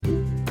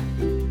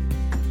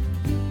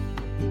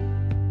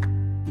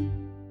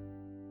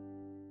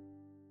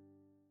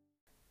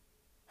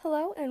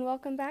and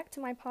welcome back to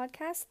my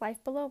podcast,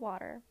 Life Below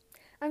Water.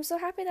 I'm so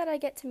happy that I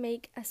get to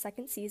make a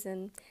second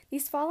season.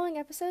 These following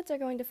episodes are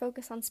going to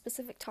focus on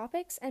specific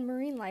topics and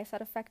marine life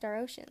that affect our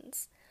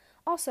oceans.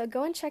 Also,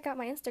 go and check out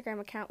my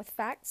Instagram account with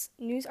facts,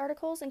 news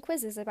articles, and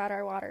quizzes about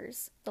our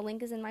waters. The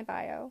link is in my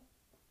bio.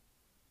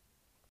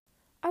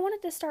 I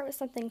wanted to start with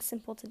something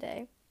simple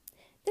today.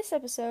 This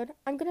episode,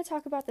 I'm going to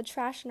talk about the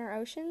trash in our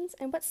oceans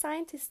and what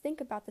scientists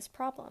think about this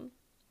problem.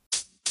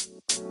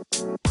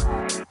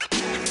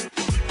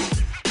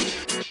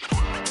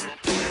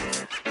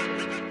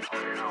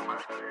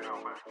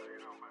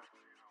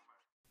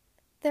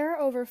 There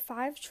are over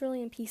 5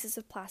 trillion pieces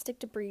of plastic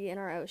debris in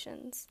our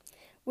oceans,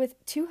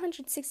 with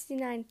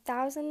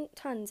 269,000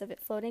 tons of it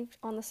floating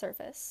on the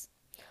surface.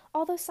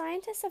 Although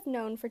scientists have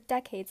known for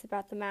decades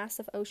about the mass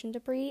of ocean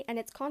debris and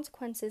its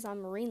consequences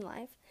on marine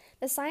life,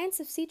 the science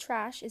of sea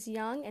trash is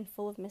young and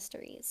full of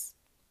mysteries.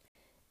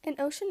 An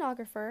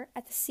oceanographer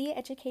at the Sea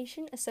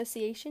Education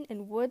Association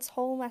in Woods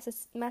Hole,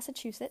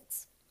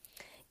 Massachusetts,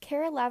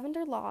 Kara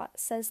Lavender Law,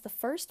 says the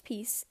first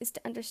piece is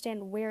to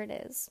understand where it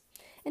is.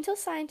 Until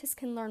scientists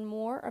can learn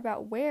more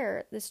about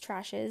where this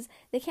trash is,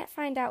 they can't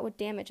find out what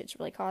damage it's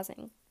really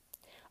causing.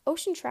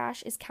 Ocean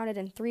trash is counted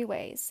in 3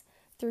 ways: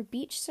 through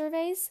beach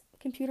surveys,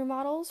 computer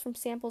models from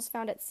samples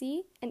found at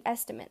sea, and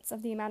estimates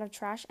of the amount of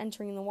trash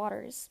entering the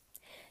waters.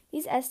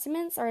 These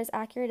estimates are as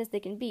accurate as they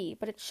can be,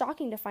 but it's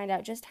shocking to find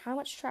out just how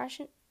much trash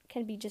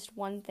can be just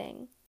one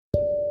thing.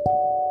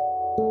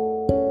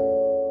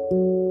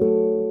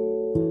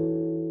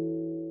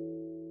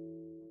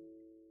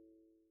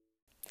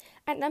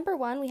 At number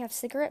 1, we have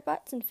cigarette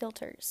butts and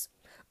filters.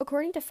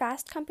 According to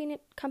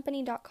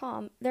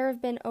fastcompany.com, there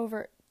have been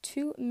over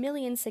 2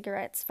 million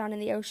cigarettes found in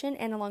the ocean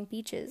and along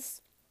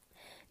beaches.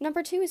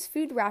 Number 2 is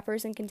food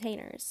wrappers and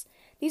containers.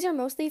 These are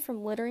mostly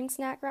from littering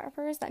snack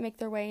wrappers that make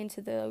their way into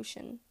the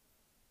ocean.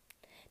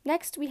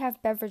 Next, we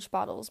have beverage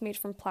bottles made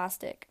from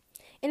plastic.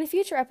 In a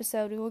future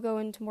episode, we will go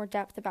into more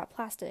depth about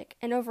plastic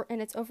and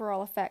its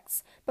overall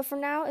effects, but for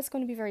now, it's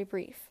going to be very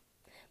brief.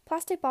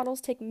 Plastic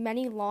bottles take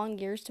many long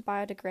years to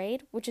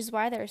biodegrade, which is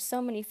why there are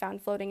so many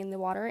found floating in the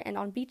water and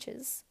on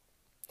beaches.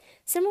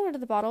 Similar to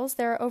the bottles,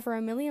 there are over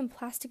 1 million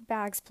plastic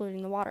bags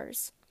polluting the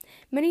waters.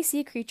 Many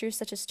sea creatures,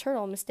 such as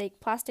turtle,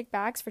 mistake plastic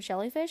bags for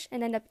jellyfish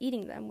and end up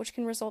eating them, which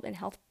can result in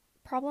health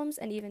problems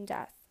and even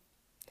death.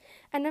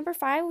 At number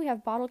 5, we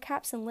have bottle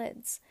caps and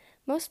lids.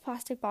 Most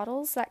plastic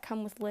bottles that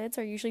come with lids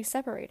are usually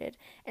separated,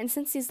 and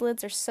since these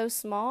lids are so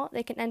small,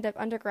 they can end up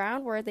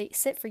underground where they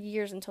sit for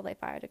years until they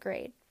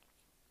biodegrade.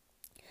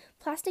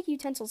 Plastic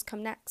utensils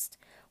come next.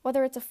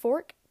 Whether it's a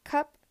fork,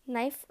 cup,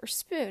 knife, or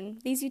spoon,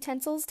 these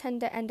utensils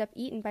tend to end up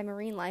eaten by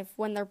marine life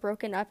when they're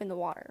broken up in the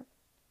water.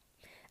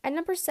 At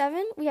number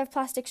 7, we have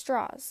plastic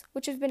straws,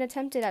 which have been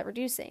attempted at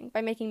reducing.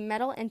 By making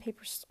metal and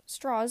paper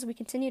straws, we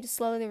continue to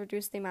slowly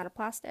reduce the amount of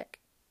plastic.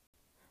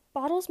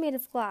 Bottles made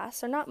of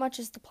glass are not much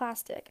as the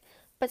plastic,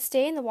 but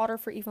stay in the water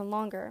for even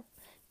longer.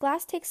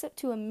 Glass takes up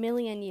to 1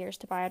 million years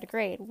to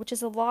biodegrade, which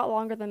is a lot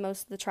longer than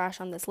most of the trash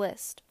on this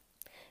list.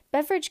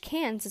 Beverage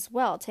cans as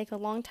well take a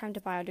long time to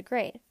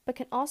biodegrade, but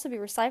can also be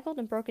recycled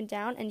and broken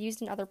down and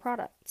used in other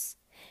products.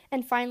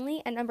 And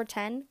finally, at number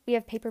 10, we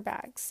have paper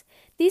bags.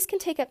 These can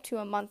take up to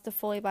a month to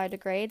fully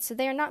biodegrade, so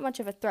they are not much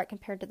of a threat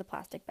compared to the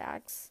plastic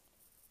bags.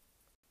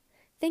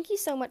 Thank you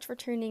so much for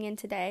tuning in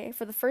today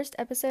for the first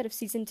episode of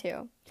Season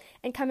 2.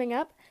 And coming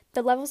up,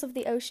 the levels of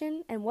the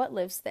ocean and what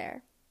lives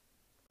there.